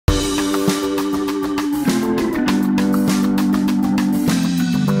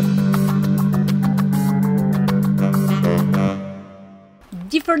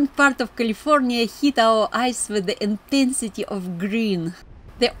northern part of California hit our eyes with the intensity of green.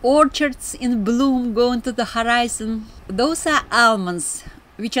 The orchards in bloom going to the horizon. Those are almonds,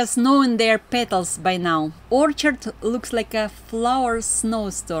 which are snowing their petals by now. Orchard looks like a flower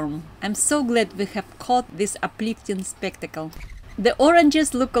snowstorm. I'm so glad we have caught this uplifting spectacle. The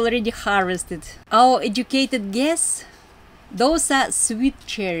oranges look already harvested. Our educated guess? Those are sweet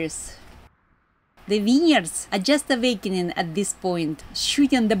cherries. The vineyards are just awakening at this point,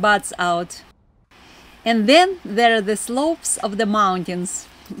 shooting the buds out. And then there are the slopes of the mountains,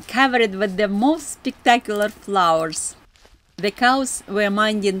 covered with the most spectacular flowers. The cows were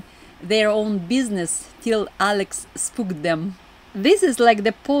minding their own business till Alex spooked them. This is like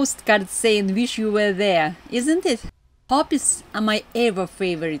the postcard saying "wish you were there," isn't it? Poppies are my ever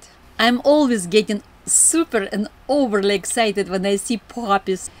favorite. I'm always getting super and overly excited when I see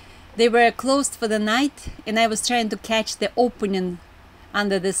poppies. They were closed for the night and I was trying to catch the opening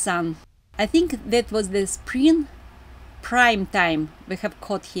under the sun. I think that was the spring prime time we have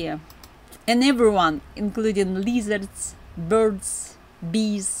caught here. And everyone, including lizards, birds,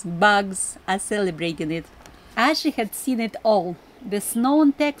 bees, bugs, are celebrating it. Ashley had seen it all. The snow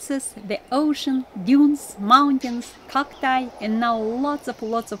in Texas, the ocean, dunes, mountains, cacti, and now lots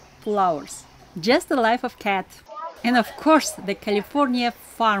of flowers. Just a life of cat. And of course, the California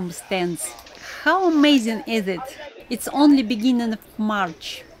farm stands. How amazing is it? It's only beginning of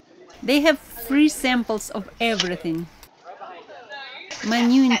March. They have free samples of everything. My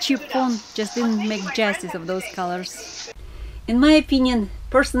new and cheap phone just didn't make justice of those colors. In my opinion,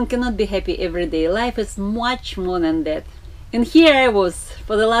 person cannot be happy every day. Life is much more than that. And here I was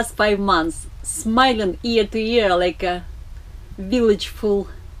for the last 5 months, smiling ear to ear like a village fool.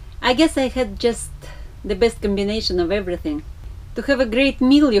 I guess I had just the best combination of everything. To have a great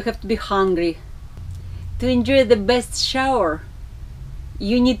meal, you have to be hungry. To enjoy the best shower,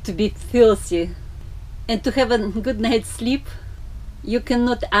 you need to be filthy. And to have a good night's sleep, you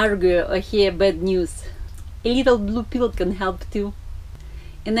cannot argue or hear bad news. A little blue pill can help too.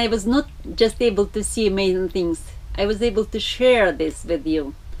 And I was not just able to see amazing things, I was able to share this with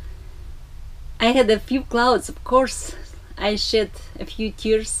you. I had a few clouds, of course. I shed a few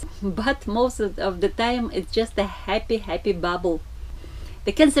tears, but most of the time it's just a happy bubble.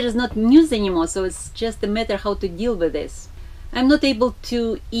 The cancer is not news anymore, so it's just a matter how to deal with this. I'm not able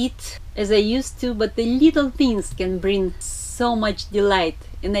to eat as I used to, but the little things can bring so much delight,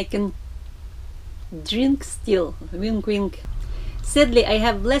 and I can drink still, wink wink. Sadly, I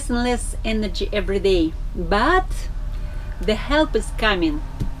have less and less energy every day, but the help is coming.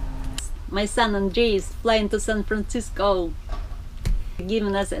 My son Andrei is flying to San Francisco,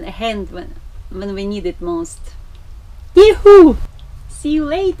 giving us a hand when we need it most. Yahoo! See you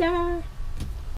later!